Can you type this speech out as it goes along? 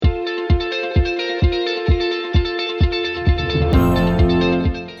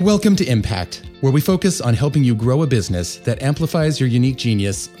Welcome to Impact, where we focus on helping you grow a business that amplifies your unique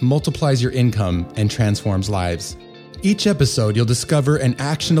genius, multiplies your income, and transforms lives. Each episode, you'll discover an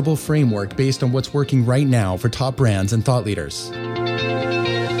actionable framework based on what's working right now for top brands and thought leaders.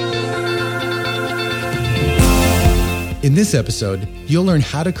 In this episode, you'll learn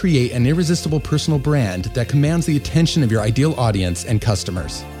how to create an irresistible personal brand that commands the attention of your ideal audience and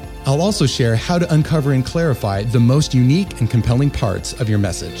customers. I'll also share how to uncover and clarify the most unique and compelling parts of your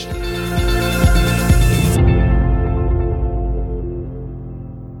message.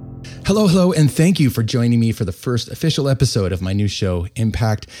 Hello, and thank you for joining me for the first official episode of my new show,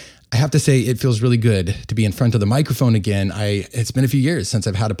 Impact. I have to say, it feels really good to be in front of the microphone again. It's been a few years since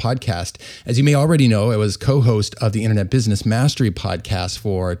I've had a podcast. As you may already know, I was co-host of the Internet Business Mastery podcast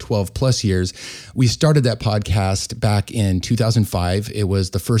for 12 plus years. We started that podcast back in 2005. It was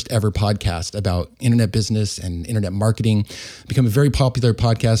the first ever podcast about internet business and internet marketing. Become a very popular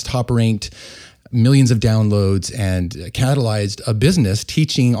podcast, top ranked, millions of downloads, and catalyzed a business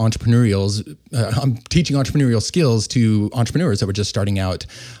teaching entrepreneurial skills to entrepreneurs that were just starting out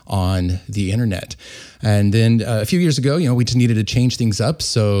on the internet. And then a few years ago, we just needed to change things up.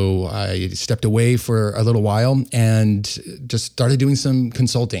 So I stepped away for a little while and just started doing some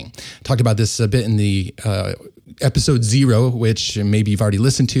consulting. Talked about this a bit in the episode 0, which maybe you've already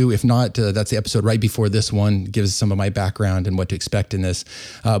listened to. If not, that's the episode right before this one. Gives some of my background and what to expect in this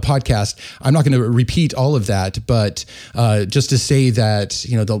podcast. I'm not going to repeat all of that, but just to say that,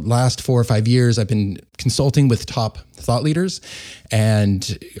 the last 4 or 5 years, I've been consulting with top thought leaders,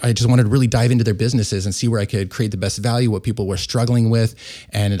 and I just wanted to really dive into their businesses and see where I could create the best value, what people were struggling with.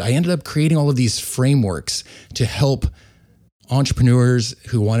 And I ended up creating all of these frameworks to help entrepreneurs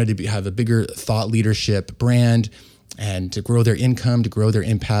who wanted to have a bigger thought leadership brand and to grow their income, to grow their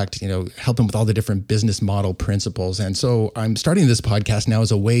impact, help them with all the different business model principles. And so I'm starting this podcast now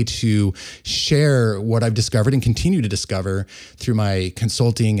as a way to share what I've discovered and continue to discover through my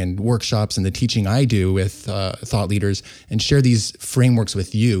consulting and workshops and the teaching I do with thought leaders, and share these frameworks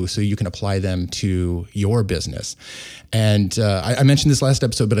with you so you can apply them to your business. And I mentioned this last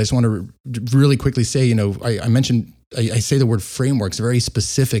episode, but I just want to really quickly say, I say the word frameworks very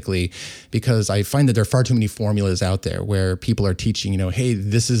specifically because I find that there are far too many formulas out there where people are teaching, hey,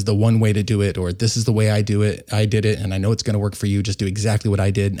 this is the one way to do it, or this is the way I do it. I did it, and I know it's going to work for you. Just do exactly what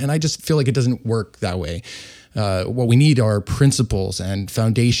I did. And I just feel like it doesn't work that way. What we need are principles and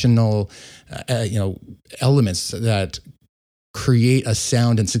foundational, elements that create a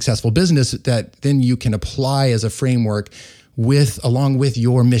sound and successful business that then you can apply as a framework along with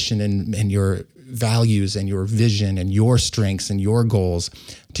your mission and your values and your vision and your strengths and your goals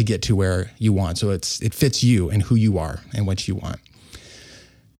to get to where you want. So it fits you and who you are and what you want.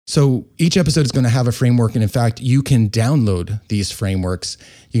 So each episode is going to have a framework. And in fact, you can download these frameworks.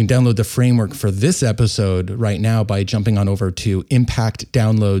 You can download the framework for this episode right now by jumping on over to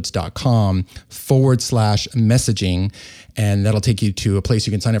impactdownloads.com/messaging. And that'll take you to a place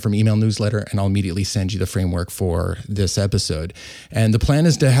you can sign up for my email newsletter, and I'll immediately send you the framework for this episode. And the plan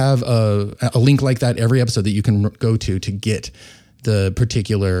is to have a link like that every episode that you can go to get the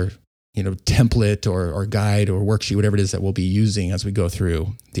particular template or guide or worksheet, whatever it is that we'll be using as we go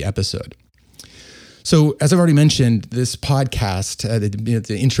through the episode. So as I've already mentioned, this podcast,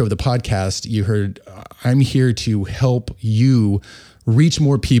 the intro of the podcast, you heard, I'm here to help you reach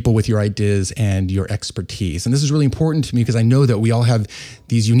more people with your ideas and your expertise. And this is really important to me because I know that we all have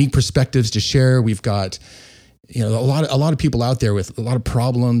these unique perspectives to share. We've got a lot of people out there with a lot of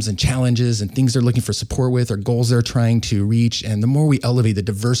problems and challenges and things they're looking for support with, or goals they're trying to reach. And the more we elevate the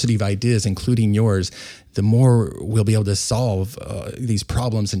diversity of ideas, including yours, the more we'll be able to solve these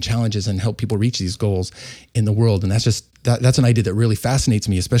problems and challenges and help people reach these goals in the world. And that's an idea that really fascinates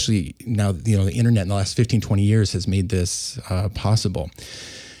me, especially now, the internet in the last 15, 20 years has made this possible.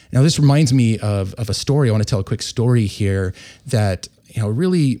 Now, this reminds me of a story. I want to tell a quick story here that,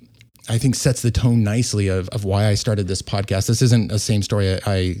 really, I think sets the tone nicely of why I started this podcast. This isn't the same story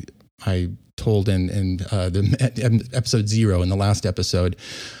I told in the episode 0 in the last episode,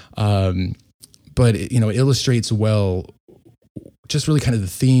 but it illustrates well just really kind of the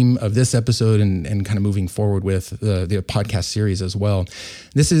theme of this episode and kind of moving forward with the podcast series as well.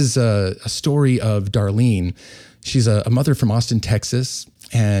 This is a story of Darlene. She's a mother from Austin, Texas.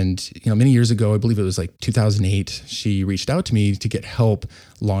 And, many years ago, I believe it was like 2008, she reached out to me to get help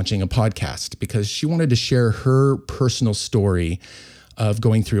launching a podcast because she wanted to share her personal story of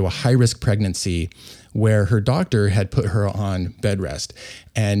going through a high-risk pregnancy where her doctor had put her on bed rest.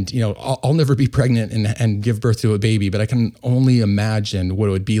 And, I'll never be pregnant and give birth to a baby, but I can only imagine what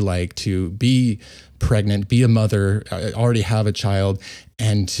it would be like to be pregnant, be a mother, already have a child,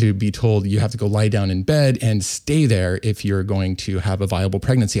 and to be told you have to go lie down in bed and stay there if you're going to have a viable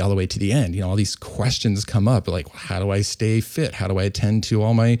pregnancy all the way to the end. All these questions come up like, how do I stay fit? How do I attend to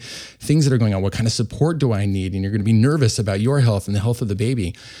all my things that are going on? What kind of support do I need? And you're going to be nervous about your health and the health of the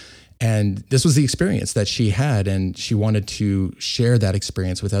baby. And this was the experience that she had, and she wanted to share that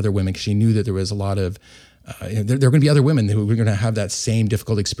experience with other women because she knew that there was a lot of there are going to be other women who were going to have that same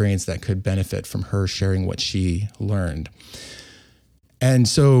difficult experience that could benefit from her sharing what she learned. And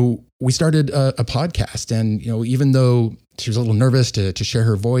so we started a podcast, and even though she was a little nervous to share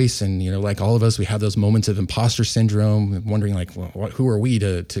her voice, and like all of us, we have those moments of imposter syndrome, wondering like, well, who are we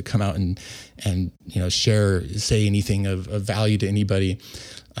to come out and say anything of value to anybody.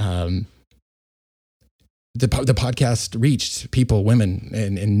 The podcast reached people, women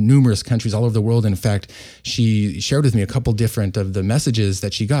in numerous countries all over the world. And in fact, she shared with me a couple different of the messages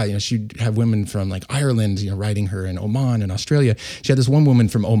that she got. She'd have women from like Ireland, writing her, in Oman and Australia. She had this one woman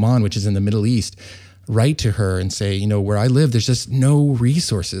from Oman, which is in the Middle East, write to her and say, where I live, there's just no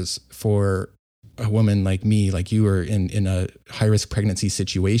resources for a woman like me, like you are in a high-risk pregnancy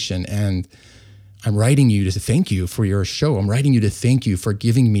situation. And I'm writing you to thank you for your show. I'm writing you to thank you for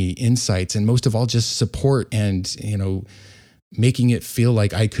giving me insights, and most of all, just support and, making it feel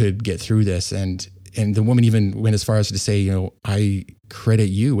like I could get through this. And the woman even went as far as to say, I credit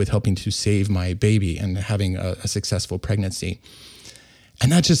you with helping to save my baby and having a successful pregnancy.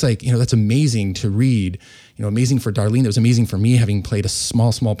 And that's just like, that's amazing to read, amazing for Darlene. It was amazing for me, having played a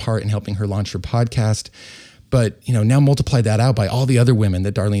small part in helping her launch her podcast. But, now multiply that out by all the other women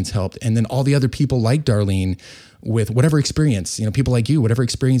that Darlene's helped, and then all the other people like Darlene with whatever experience, people like you, whatever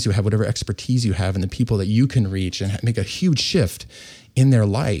experience you have, whatever expertise you have, and the people that you can reach and make a huge shift in their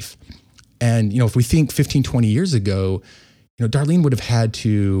life. And, if we think 15, 20 years ago, Darlene would have had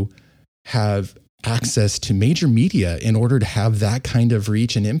to have access to major media in order to have that kind of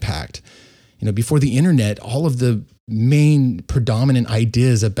reach and impact. Before the internet, all of the main predominant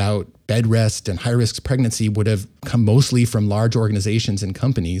ideas about bed rest and high-risk pregnancy would have come mostly from large organizations and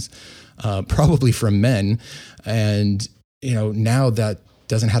companies, probably from men. And, now that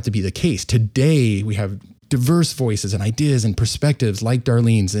doesn't have to be the case. Today, we have diverse voices and ideas and perspectives like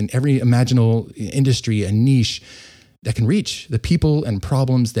Darlene's in every imaginable industry and niche that can reach the people and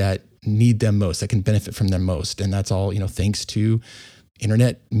problems that need them most, that can benefit from them most. And that's all, thanks to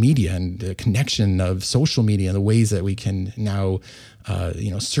internet media and the connection of social media and the ways that we can now,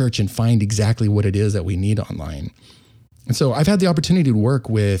 search and find exactly what it is that we need online. And so I've had the opportunity to work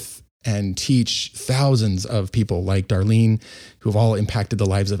with and teach thousands of people like Darlene, who have all impacted the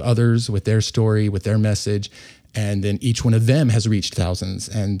lives of others with their story, with their message. And then each one of them has reached thousands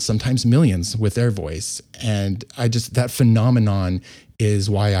and sometimes millions with their voice. And that phenomenon is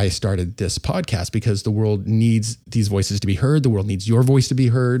why I started this podcast, because the world needs these voices to be heard. The world needs your voice to be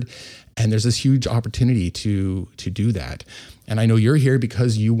heard. And there's this huge opportunity to do that. And I know you're here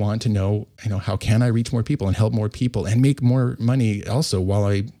because you want to know, how can I reach more people and help more people and make more money also while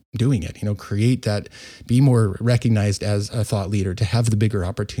I'm doing it, create that, be more recognized as a thought leader, to have the bigger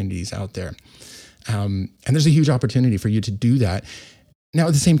opportunities out there. And there's a huge opportunity for you to do that. Now,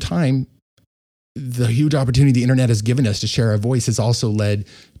 at the same time, the huge opportunity the internet has given us to share our voice has also led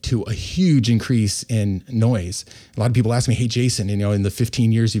to a huge increase in noise. A lot of people ask me, hey, Jason, in the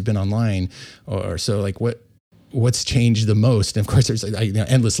 15 years you've been online or so, like what's changed the most? And of course, there's an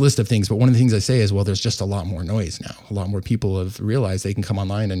endless list of things. But one of the things I say is, well, there's just a lot more noise now. A lot more people have realized they can come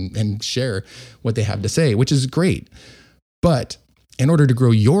online and share what they have to say, which is great. But in order to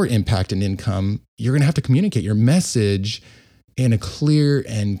grow your impact and income, you're going to have to communicate your message in a clear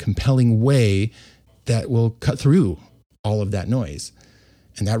and compelling way that will cut through all of that noise.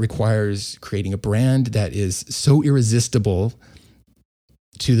 And that requires creating a brand that is so irresistible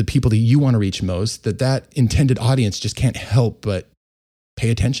to the people that you want to reach most, that intended audience just can't help but pay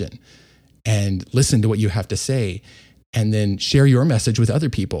attention and listen to what you have to say, and then share your message with other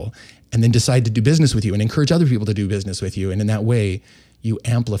people, and then decide to do business with you and encourage other people to do business with you. And in that way, you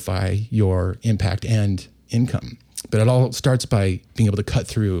amplify your impact and income. But it all starts by being able to cut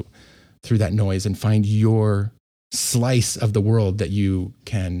through that noise and find your slice of the world that you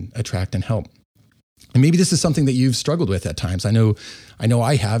can attract and help. And maybe this is something that you've struggled with at times. I know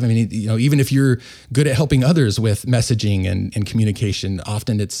I have. I mean, even if you're good at helping others with messaging and communication,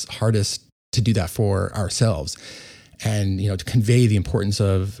 often it's hardest to do that for ourselves. and to convey the importance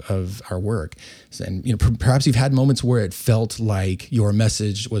of our work. And perhaps you've had moments where it felt like your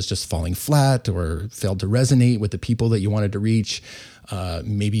message was just falling flat or failed to resonate with the people that you wanted to reach.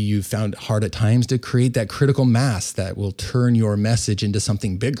 Maybe you found it hard at times to create that critical mass that will turn your message into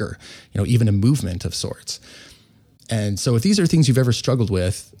something bigger, even a movement of sorts. And so if these are things you've ever struggled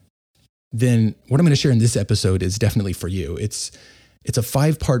with, then what I'm going to share in this episode is definitely for you. It's a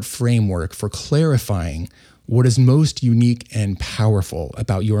 5-part framework for clarifying what is most unique and powerful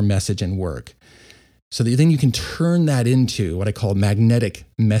about your message and work, so that then you can turn that into what I call magnetic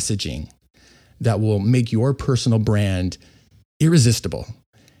messaging that will make your personal brand irresistible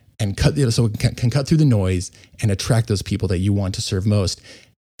and so it can cut through the noise and attract those people that you want to serve most.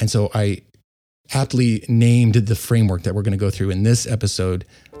 And so I aptly named the framework that we're going to go through in this episode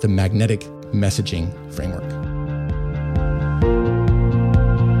the Magnetic Messaging Framework.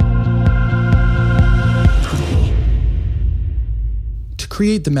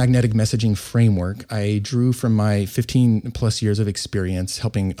 Create the Magnetic Messaging Framework, I drew from my 15 plus years of experience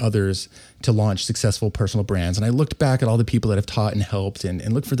helping others to launch successful personal brands. And I looked back at all the people that have taught and helped and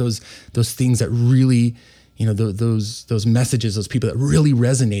looked for those things that really, those messages, those people that really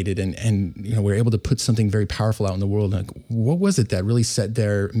resonated and were able to put something very powerful out in the world. Like, what was it that really set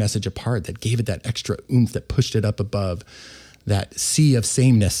their message apart, that gave it that extra oomph, that pushed it up above that sea of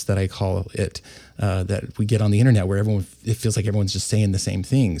sameness that I call it, that we get on the internet, where it feels like everyone's just saying the same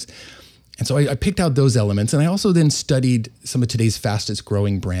things. And so I picked out those elements, and I also then studied some of today's fastest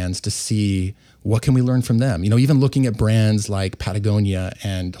growing brands to see what can we learn from them. Even looking at brands like Patagonia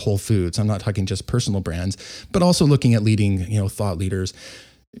and Whole Foods. I'm not talking just personal brands, but also looking at leading, thought leaders.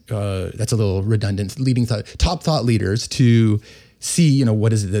 That's a little redundant. Top thought leaders to see,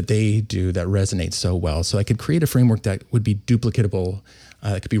 what is it that they do that resonates so well. So I could create a framework that would be duplicatable,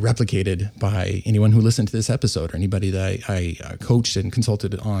 that could be replicated by anyone who listened to this episode or anybody that I coached and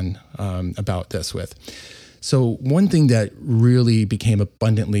consulted on about this with. So one thing that really became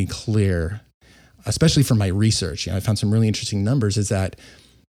abundantly clear, especially from my research, I found some really interesting numbers, is that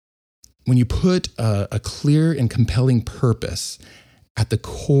when you put a clear and compelling purpose at the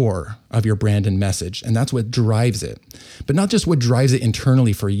core of your brand and message, and that's what drives it. But not just what drives it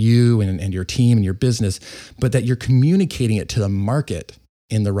internally for you and your team and your business, but that you're communicating it to the market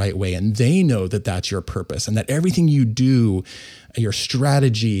in the right way. And they know that that's your purpose, and that everything you do, your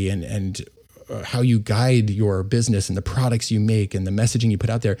strategy and how you guide your business and the products you make and the messaging you put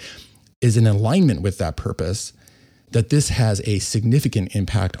out there is in alignment with that purpose, that this has a significant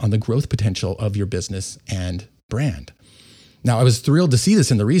impact on the growth potential of your business and brand. Now, I was thrilled to see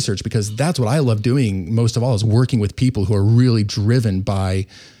this in the research, because that's what I love doing most of all, is working with people who are really driven by,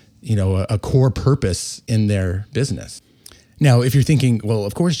 a core purpose in their business. Now, if you're thinking, well,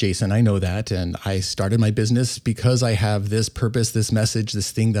 of course, Jason, I know that. And I started my business because I have this purpose, this message, this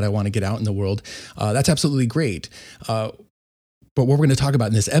thing that I want to get out in the world. That's absolutely great. But what we're going to talk about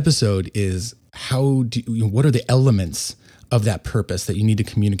in this episode is what are the elements of that purpose that you need to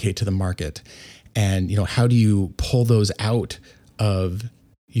communicate to the market? And, how do you pull those out of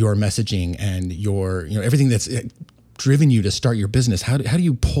your messaging and your, everything that's driven you to start your business? How do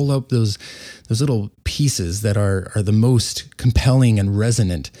you pull up those little pieces that are the most compelling and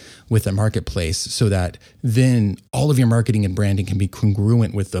resonant with the marketplace, so that then all of your marketing and branding can be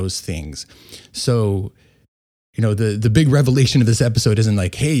congruent with those things? So, the big revelation of this episode isn't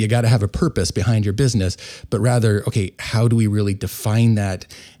like, hey, you got to have a purpose behind your business, but rather, okay, how do we really define that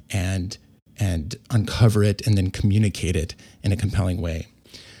and uncover it and then communicate it in a compelling way?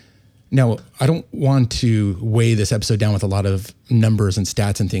 Now, I don't want to weigh this episode down with a lot of numbers and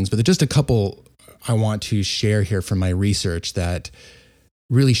stats and things, but there's just a couple I want to share here from my research that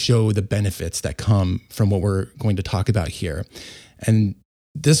really show the benefits that come from what we're going to talk about here. And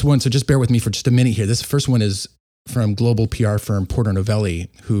this one, so just bear with me for just a minute here. This first one is from global PR firm Porter Novelli,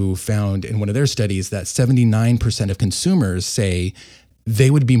 who found in one of their studies that 79% of consumers say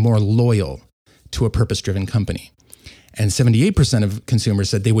they would be more loyal to a purpose-driven company. And 78% of consumers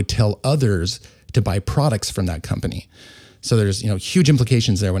said they would tell others to buy products from that company. So there's huge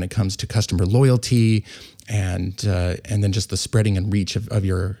implications there when it comes to customer loyalty and then just the spreading and reach of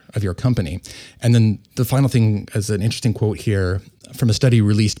your company. And then the final thing is an interesting quote here from a study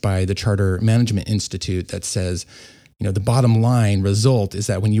released by the Charter Management Institute that says, the bottom line result is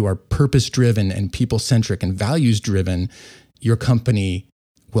that when you are purpose-driven and people-centric and values-driven, your company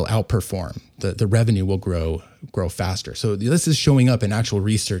will outperform. The revenue will grow faster. So this is showing up in actual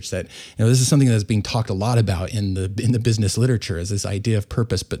research that, this is something that's being talked a lot about in the business literature, is this idea of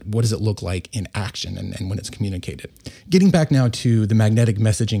purpose, but what does it look like in action and when it's communicated? Getting back now to the magnetic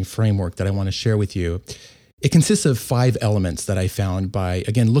messaging framework that I want to share with you, It consists of 5 elements that I found by,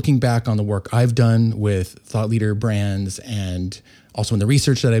 again, looking back on the work I've done with thought leader brands and also in the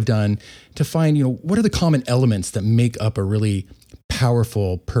research that I've done to find, what are the common elements that make up a really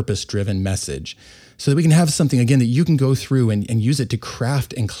powerful, purpose-driven message so that we can have something, again, that you can go through and use it to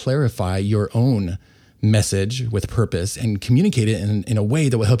craft and clarify your own message with purpose and communicate it in a way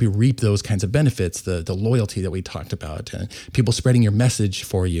that will help you reap those kinds of benefits, the loyalty that we talked about, and people spreading your message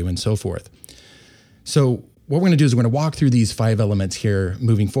for you and so forth. So what we're going to do is we're going to walk through these 5 elements here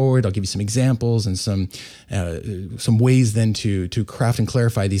moving forward. I'll give you some examples and some ways then to craft and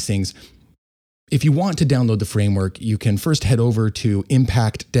clarify these things. If you want to download the framework, you can first head over to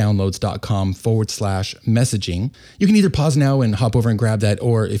impactdownloads.com/messaging. You can either pause now and hop over and grab that,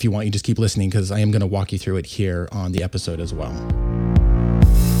 or if you want, you just keep listening because I am going to walk you through it here on the episode as well.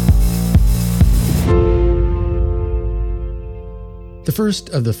 The first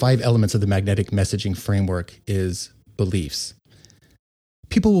of the 5 elements of the magnetic messaging framework is beliefs.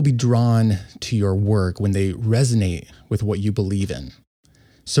 People will be drawn to your work when they resonate with what you believe in.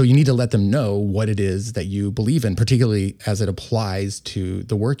 So you need to let them know what it is that you believe in, particularly as it applies to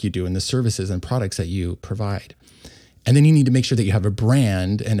the work you do and the services and products that you provide. And then you need to make sure that you have a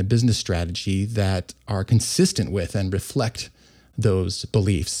brand and a business strategy that are consistent with and reflect those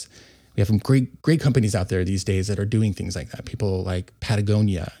beliefs. We have some great companies out there these days that are doing things like that, people like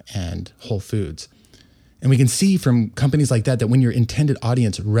Patagonia and Whole Foods. And we can see from companies like that when your intended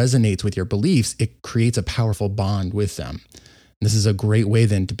audience resonates with your beliefs, it creates a powerful bond with them. And this is a great way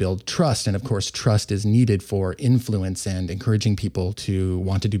then to build trust. And of course, trust is needed for influence and encouraging people to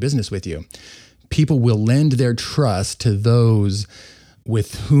want to do business with you. People will lend their trust to those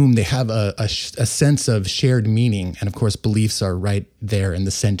with whom they have a sense of shared meaning. And of course, beliefs are right there in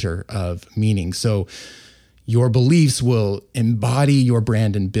the center of meaning. So your beliefs will embody your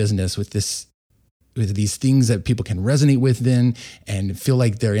brand and business with these things that people can resonate with then and feel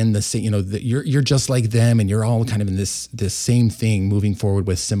like they're in the same, that you're just like them and you're all kind of in this same thing moving forward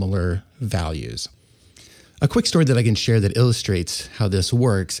with similar values. A quick story that I can share that illustrates how this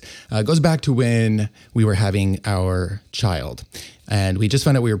works goes back to when we were having our child. And we just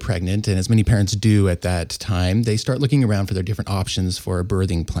found out we were pregnant, and as many parents do at that time, they start looking around for their different options for a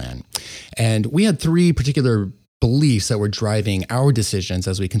birthing plan. And we had 3 particular beliefs that were driving our decisions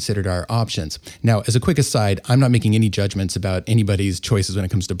as we considered our options. Now, as a quick aside, I'm not making any judgments about anybody's choices when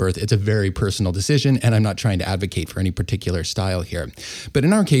it comes to birth. It's a very personal decision, and I'm not trying to advocate for any particular style here. But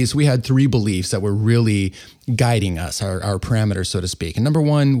in our case, we had 3 beliefs that were really guiding us, our parameters, so to speak. And number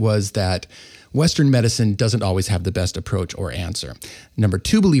 1 was that Western medicine doesn't always have the best approach or answer. Number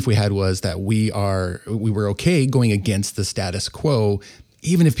 2 belief we had was that we were okay going against the status quo,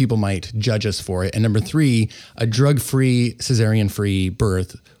 even if people might judge us for it. And number 3, a drug-free, cesarean-free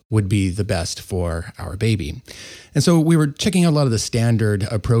birth would be the best for our baby. And so we were checking out a lot of the standard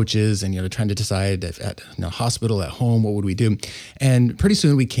approaches and trying to decide if at hospital, at home, what would we do? And pretty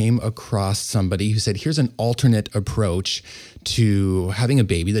soon we came across somebody who said, here's an alternate approach to having a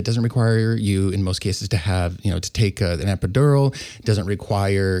baby that doesn't require you, in most cases, to have, to take an epidural, doesn't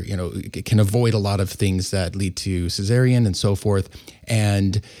require, it can avoid a lot of things that lead to cesarean and so forth.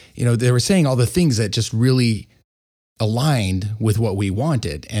 And, they were saying all the things that just really aligned with what we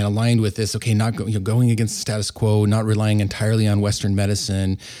wanted and aligned with this, not going against the status quo, not relying entirely on Western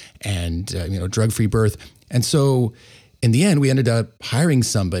medicine and, drug-free birth. And so in the end, we ended up hiring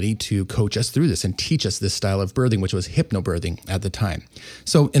somebody to coach us through this and teach us this style of birthing, which was hypnobirthing at the time.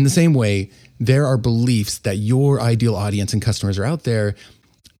 So in the same way, there are beliefs that your ideal audience and customers are out there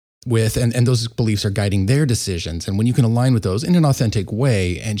with, and those beliefs are guiding their decisions. And when you can align with those in an authentic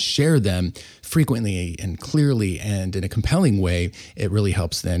way and share them frequently and clearly and in a compelling way, it really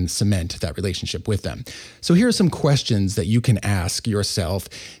helps then cement that relationship with them. So here are some questions that you can ask yourself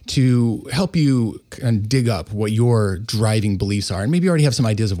to help you kind of dig up what your driving beliefs are. And maybe you already have some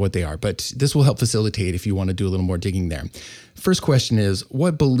ideas of what they are, but this will help facilitate if you want to do a little more digging there. First question is,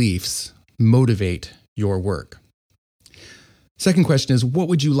 what beliefs motivate your work? Second question is, what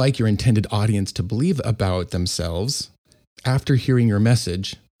would you like your intended audience to believe about themselves after hearing your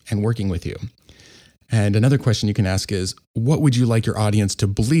message and working with you? And another question you can ask is, what would you like your audience to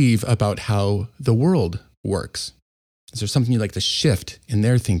believe about how the world works? Is there something you'd like to shift in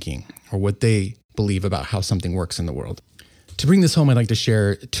their thinking or what they believe about how something works in the world? To bring this home, I'd like to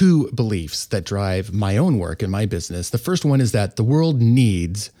share 2 beliefs that drive my own work and my business. The first one is that the world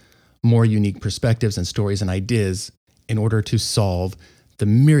needs more unique perspectives and stories and ideas in order to solve the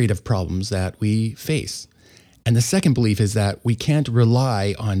myriad of problems that we face. And the second belief is that we can't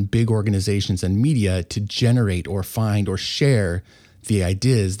rely on big organizations and media to generate or find or share the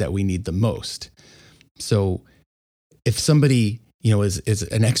ideas that we need the most. So if somebody, is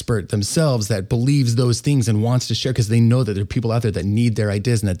an expert themselves that believes those things and wants to share because they know that there are people out there that need their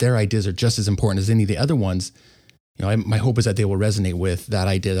ideas and that their ideas are just as important as any of the other ones, my hope is that they will resonate with that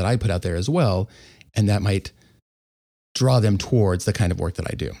idea that I put out there as well, and that might draw them towards the kind of work that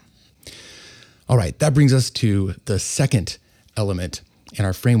I do. All right, that brings us to the second element in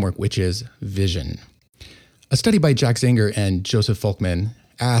our framework, which is vision. A study by Jack Zenger and Joseph Folkman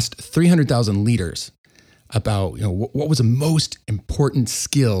asked 300,000 leaders about what was the most important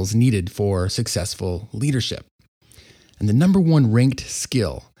skills needed for successful leadership. And the number one ranked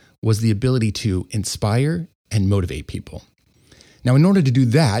skill was the ability to inspire and motivate people. Now, in order to do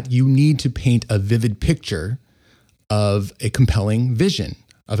that, you need to paint a vivid picture of a compelling vision,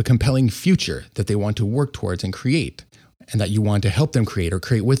 of a compelling future that they want to work towards and create, and that you want to help them create or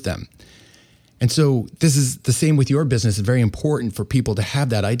create with them. And so this is the same with your business. It's very important for people to have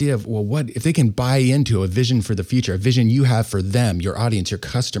that idea of, well, what if they can buy into a vision for the future, a vision you have for them, your audience, your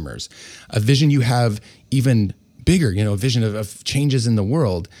customers, a vision you have even bigger, a vision of changes in the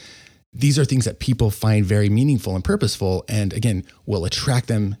world. These are things that people find very meaningful and purposeful, and again, will attract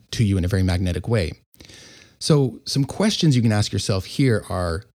them to you in a very magnetic way. So some questions you can ask yourself here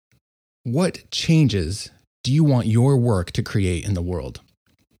are, what changes do you want your work to create in the world?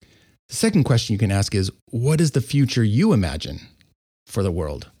 The second question you can ask is, what is the future you imagine for the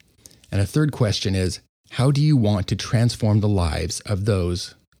world? And a third question is, how do you want to transform the lives of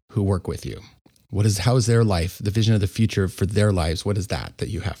those who work with you? How is their life, the vision of the future for their lives? What is that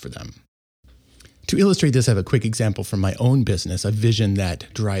you have for them? To illustrate this, I have a quick example from my own business, a vision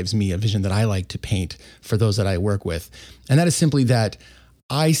that drives me, a vision that I like to paint for those that I work with. And that is simply that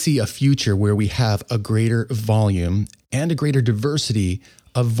I see a future where we have a greater volume and a greater diversity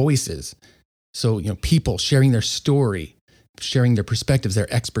of voices. So, people sharing their story, sharing their perspectives,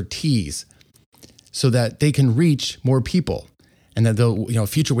 their expertise, so that they can reach more people. And that a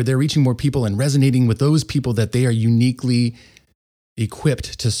future where they're reaching more people and resonating with those people that they are uniquely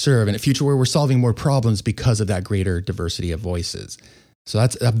equipped to serve, and a future where we're solving more problems because of that greater diversity of voices. So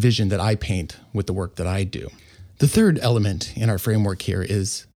that's a vision that I paint with the work that I do. The third element in our framework here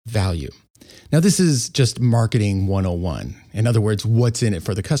is value. Now, this is just marketing 101. In other words, what's in it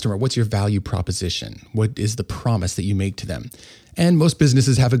for the customer? What's your value proposition? What is the promise that you make to them? And most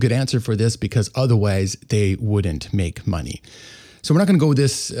businesses have a good answer for this because otherwise they wouldn't make money. So we're not going to go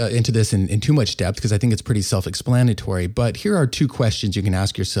into this in too much depth because I think it's pretty self-explanatory. But here are two questions you can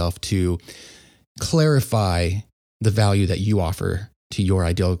ask yourself to clarify the value that you offer to your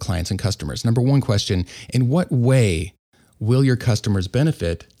ideal clients and customers. Number one question, in what way will your customers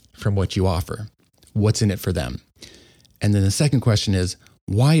benefit from what you offer? What's in it for them? And then the second question is,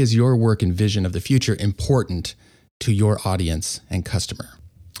 why is your work and vision of the future important to your audience and customer?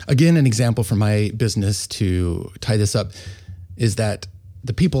 Again, an example from my business to tie this up is that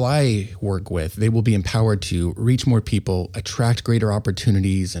the people I work with, they will be empowered to reach more people, attract greater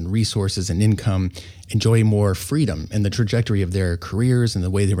opportunities and resources and income, enjoy more freedom in the trajectory of their careers and the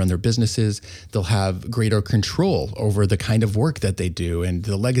way they run their businesses. They'll have greater control over the kind of work that they do and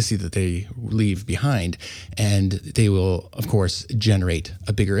the legacy that they leave behind. And they will, of course, generate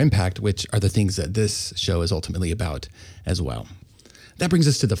a bigger impact, which are the things that this show is ultimately about as well. That brings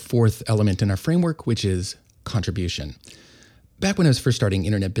us to the fourth element in our framework, which is contribution. Back when I was first starting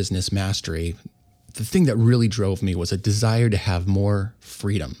Internet Business Mastery, the thing that really drove me was a desire to have more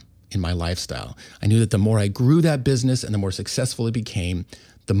freedom in my lifestyle. I knew that the more I grew that business and the more successful it became,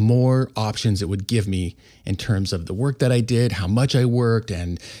 the more options it would give me in terms of the work that I did, how much I worked,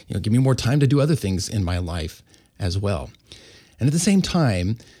 and give me more time to do other things in my life as well. And at the same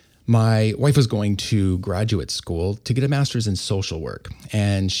time, my wife was going to graduate school to get a master's in social work,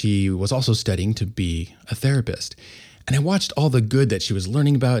 and she was also studying to be a therapist. And I watched all the good that she was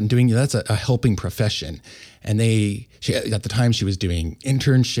learning about and doing. That's a helping profession. And at the time she was doing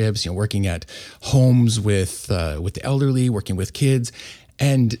internships, working at homes with the elderly, working with kids.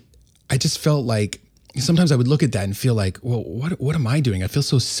 And I just felt like sometimes I would look at that and feel like, well, what am I doing? I feel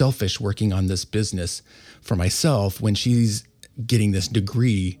so selfish working on this business for myself when she's getting this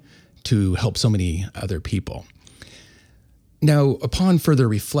degree to help so many other people. Now, upon further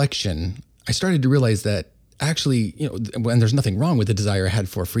reflection, I started to realize that actually, and there's nothing wrong with the desire I had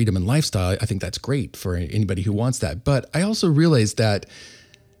for freedom and lifestyle. I think that's great for anybody who wants that. But I also realized that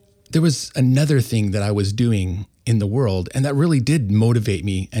there was another thing that I was doing in the world, and that really did motivate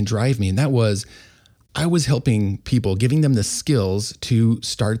me and drive me. And that was, I was helping people, giving them the skills to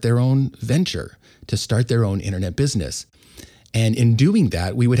start their own venture, to start their own internet business. And in doing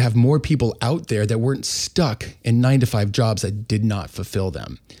that, we would have more people out there that weren't stuck in 9-to-5 jobs that did not fulfill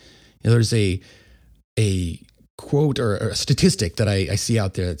them. There's a a quote or a statistic that I see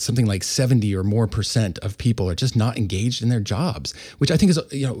out there. It's something like 70 or more % of people are just not engaged in their jobs, which I think is,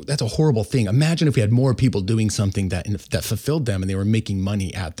 that's a horrible thing. Imagine if we had more people doing something that fulfilled them and they were making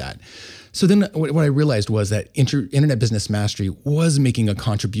money at that. So then what I realized was that Internet Business Mastery was making a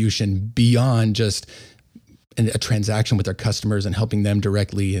contribution beyond just a transaction with our customers and helping them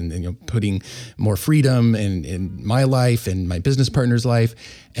directly and putting more freedom in my life and my business partner's life,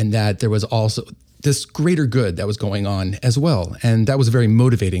 and that there was also this greater good that was going on as well. And that was very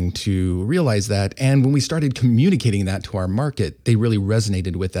motivating to realize that. And when we started communicating that to our market, they really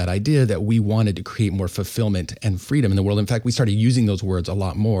resonated with that idea that we wanted to create more fulfillment and freedom in the world. In fact, we started using those words a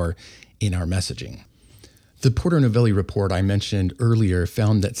lot more in our messaging. The Porter Novelli report I mentioned earlier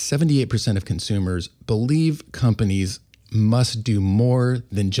found that 78% of consumers believe companies must do more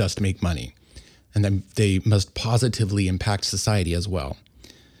than just make money, and that they must positively impact society as well.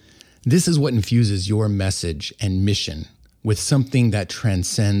 This is what infuses your message and mission with something that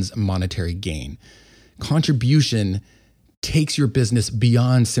transcends monetary gain. Contribution takes your business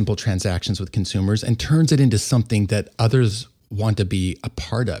beyond simple transactions with consumers and turns it into something that others want to be a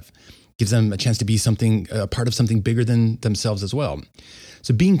part of. Gives them a chance to be a part of something bigger than themselves as well.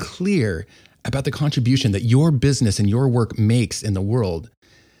 So being clear about the contribution that your business and your work makes in the world,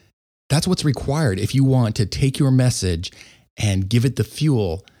 that's what's required if you want to take your message and give it the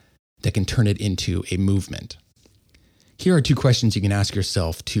fuel that can turn it into a movement. Here are 2 questions you can ask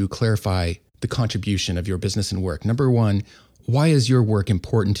yourself to clarify the contribution of your business and work. Number 1, why is your work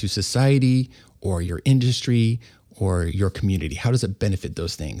important to society or your industry or your community? How does it benefit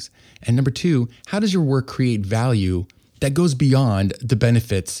those things? And number 2, how does your work create value that goes beyond the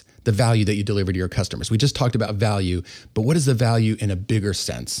benefits, the value that you deliver to your customers? We just talked about value, but what is the value in a bigger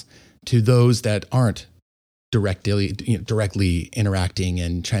sense to those that aren't directly interacting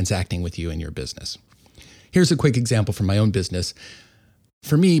and transacting with you in your business? Here's a quick example from my own business.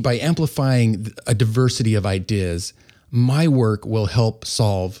 For me, by amplifying a diversity of ideas, my work will help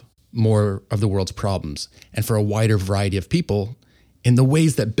solve more of the world's problems and for a wider variety of people in the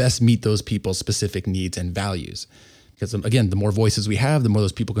ways that best meet those people's specific needs and values. Because again, the more voices we have, the more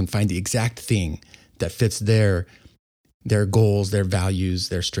those people can find the exact thing that fits their goals, their values,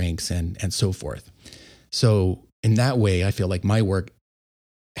 their strengths, and so forth. So in that way, I feel like my work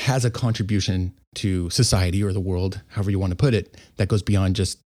has a contribution to society or the world, however you want to put it, that goes beyond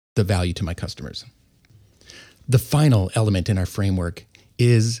just the value to my customers. The final element in our framework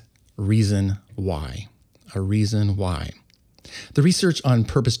is reason why. A reason why. The research on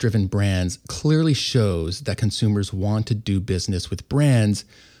purpose-driven brands clearly shows that consumers want to do business with brands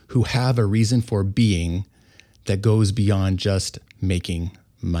who have a reason for being that goes beyond just making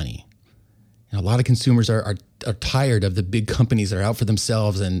money. A lot of consumers are tired of the big companies that are out for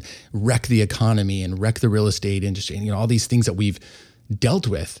themselves and wreck the economy and wreck the real estate industry and all these things that we've dealt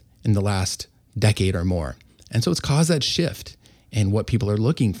with in the last decade or more. And so it's caused that shift in what people are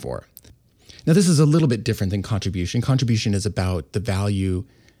looking for. Now, this is a little bit different than contribution. Contribution is about the value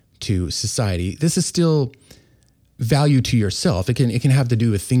to society. This is still value to yourself. It can have to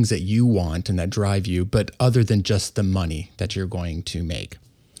do with things that you want and that drive you, but other than just the money that you're going to make.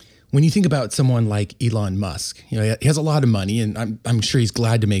 When you think about someone like Elon Musk, he has a lot of money, and I'm sure he's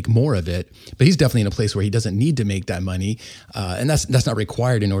glad to make more of it, but he's definitely in a place where he doesn't need to make that money, and that's not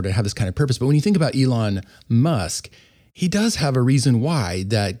required in order to have this kind of purpose. But when you think about Elon Musk, he does have a reason why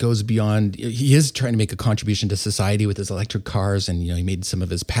that goes beyond. He is trying to make a contribution to society with his electric cars, and he made some of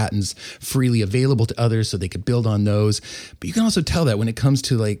his patents freely available to others so they could build on those. But you can also tell that when it comes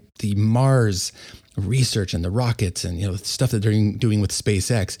to like the Mars research and the rockets and stuff that they're doing with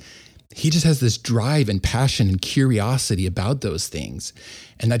SpaceX, he just has this drive and passion and curiosity about those things.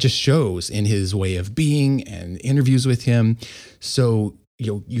 And that just shows in his way of being and interviews with him. So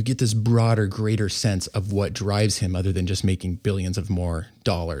you get this broader, greater sense of what drives him other than just making billions of more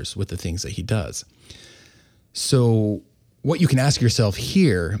dollars with the things that he does. So what you can ask yourself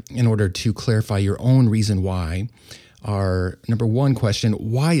here in order to clarify your own reason why are, number 1 question,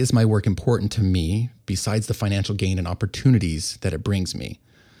 why is my work important to me besides the financial gain and opportunities that it brings me?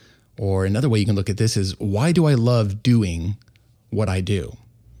 Or another way you can look at this is, why do I love doing what I do?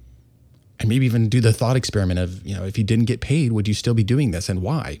 And maybe even do the thought experiment of, if you didn't get paid, would you still be doing this, and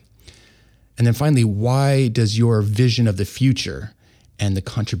why? And then finally, why does your vision of the future and the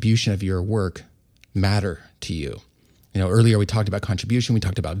contribution of your work matter to you? Earlier we talked about contribution, we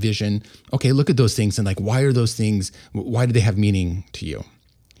talked about vision. Okay, look at those things and why are those things, why do they have meaning to you?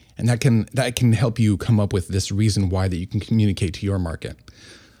 And that can help you come up with this reason why that you can communicate to your market.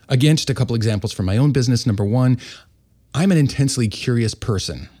 Again, just a couple examples from my own business. Number 1, I'm an intensely curious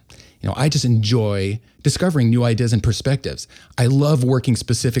person. I just enjoy discovering new ideas and perspectives. I love working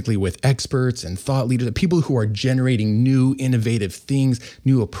specifically with experts and thought leaders, people who are generating new innovative things,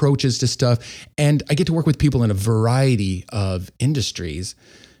 new approaches to stuff. And I get to work with people in a variety of industries.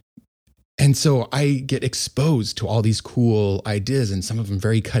 And so I get exposed to all these cool ideas, and some of them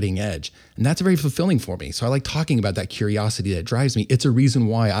very cutting edge. And that's very fulfilling for me. So I like talking about that curiosity that drives me. It's a reason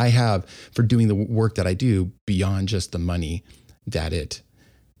why I have for doing the work that I do beyond just the money that it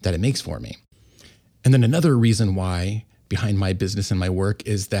makes for me. And then another reason why behind my business and my work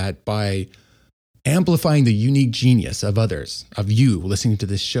is that by amplifying the unique genius of others, of you listening to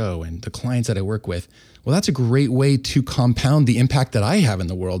this show and the clients that I work with, well, that's a great way to compound the impact that I have in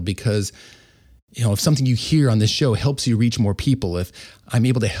the world, because if something you hear on this show helps you reach more people, if I'm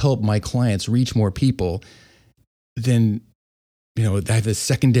able to help my clients reach more people, then I have a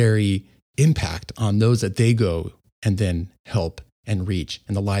secondary impact on those that they go and then help and reach,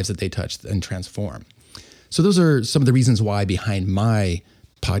 and the lives that they touch and transform. So those are some of the reasons why behind my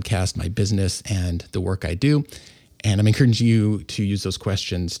podcast, my business, and the work I do. And I'm encouraging you to use those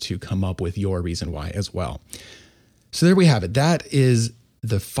questions to come up with your reason why as well. So there we have it. That is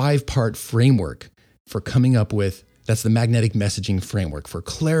the 5-part framework for coming up with, that's the magnetic messaging framework for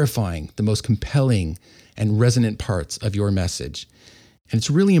clarifying the most compelling and resonant parts of your message. And it's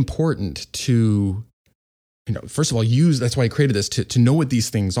really important to first of all, that's why I created this, to know what these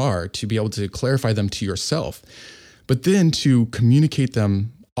things are, to be able to clarify them to yourself, but then to communicate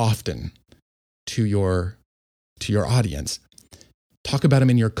them often to your audience. Talk about them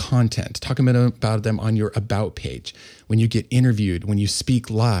in your content, talk about them on your about page, when you get interviewed, when you speak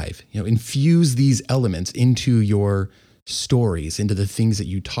live, infuse these elements into your stories, into the things that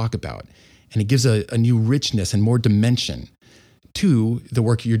you talk about. And it gives a new richness and more dimension to the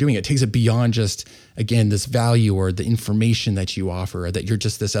work you're doing. It takes it beyond just, again, this value or the information that you offer, or that you're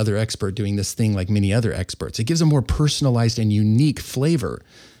just this other expert doing this thing like many other experts. It gives a more personalized and unique flavor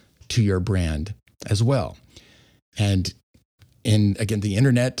to your brand as well. And in, again, the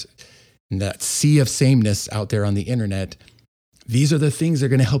internet, and that sea of sameness out there on the internet, these are the things that are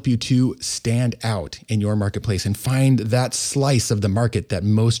going to help you to stand out in your marketplace and find that slice of the market that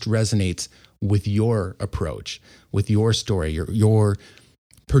most resonates with your approach, with your story, your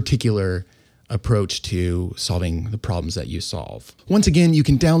particular approach to solving the problems that you solve. Once again, you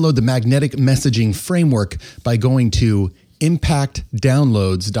can download the Magnetic Messaging Framework by going to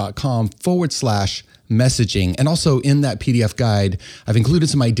impactdownloads.com/messaging. And also in that PDF guide, I've included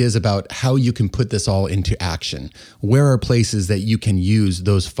some ideas about how you can put this all into action. Where are places that you can use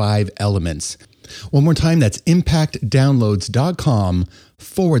those 5 elements? One more time, that's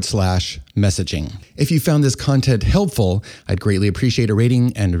impactdownloads.com/messaging. If you found this content helpful, I'd greatly appreciate a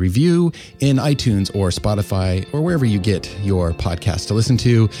rating and a review in iTunes or Spotify or wherever you get your podcast to listen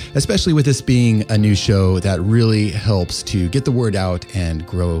to, especially with this being a new show that really helps to get the word out and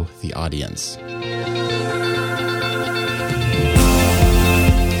grow the audience.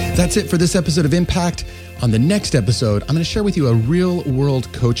 That's it for this episode of Impact. On the next episode, I'm going to share with you a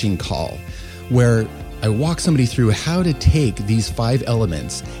real-world coaching call where I walk somebody through how to take these 5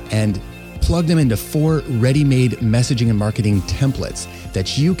 elements and plug them into 4 ready-made messaging and marketing templates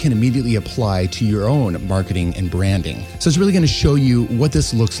that you can immediately apply to your own marketing and branding. So it's really going to show you what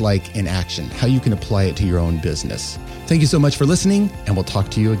this looks like in action, how you can apply it to your own business. Thank you so much for listening, and we'll talk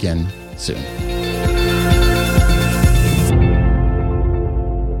to you again soon.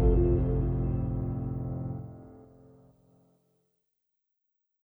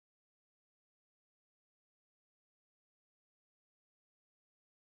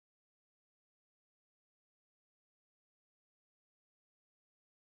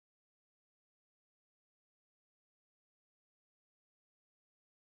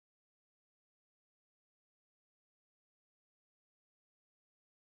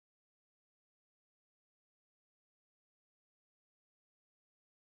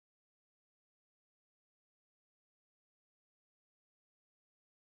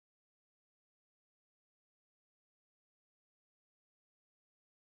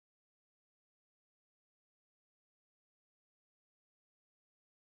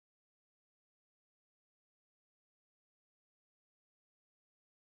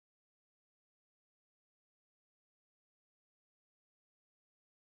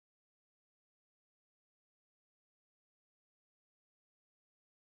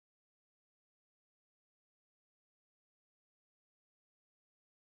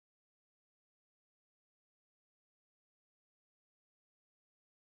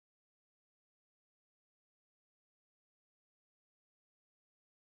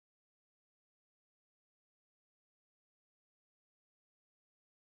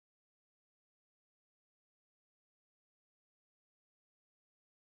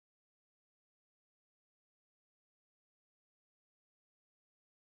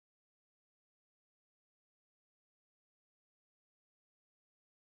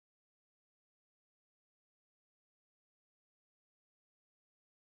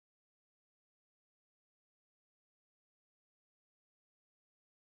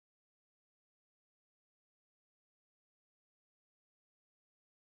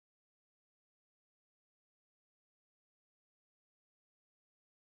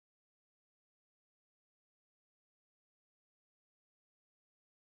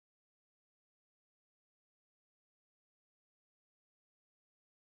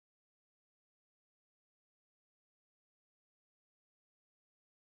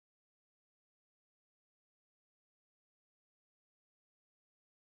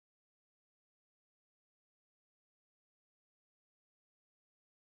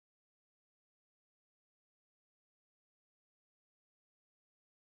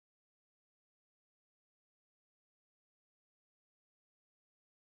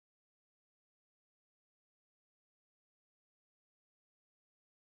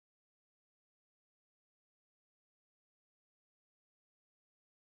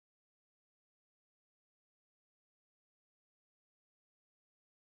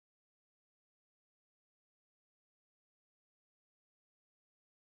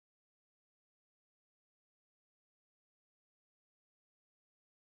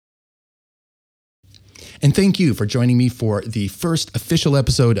 And thank you for joining me for the first official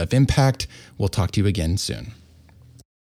episode of Impact. We'll talk to you again soon.